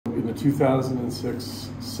the 2006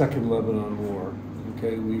 Second Lebanon War,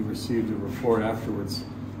 okay, we received a report afterwards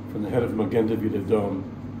from the head of Magen David Adom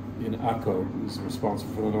in Akko, who's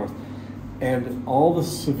responsible for the north, and all the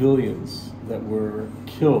civilians that were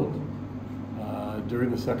killed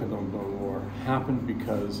during the Second Lebanon War happened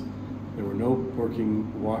because there were no working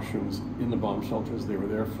washrooms in the bomb shelters. They were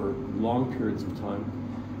there for long periods of time,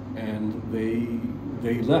 and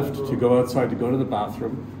they left to go outside to go to the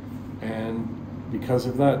bathroom, and because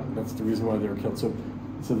of that, that's the reason why they were killed. So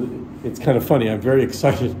it's kind of funny. I'm very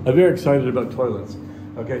excited about toilets.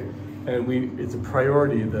 Okay, and it's a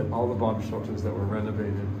priority that all the bomb shelters that were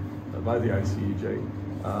renovated by the ICEJ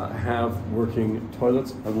have working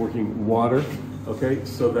toilets, have working water. Okay,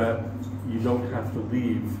 so that you don't have to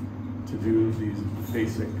leave to do these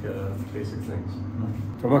basic things.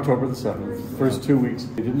 From October the 7th, first 2 weeks,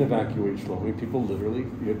 they didn't evacuate Shlomi.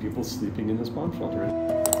 You had people sleeping in this bomb shelter.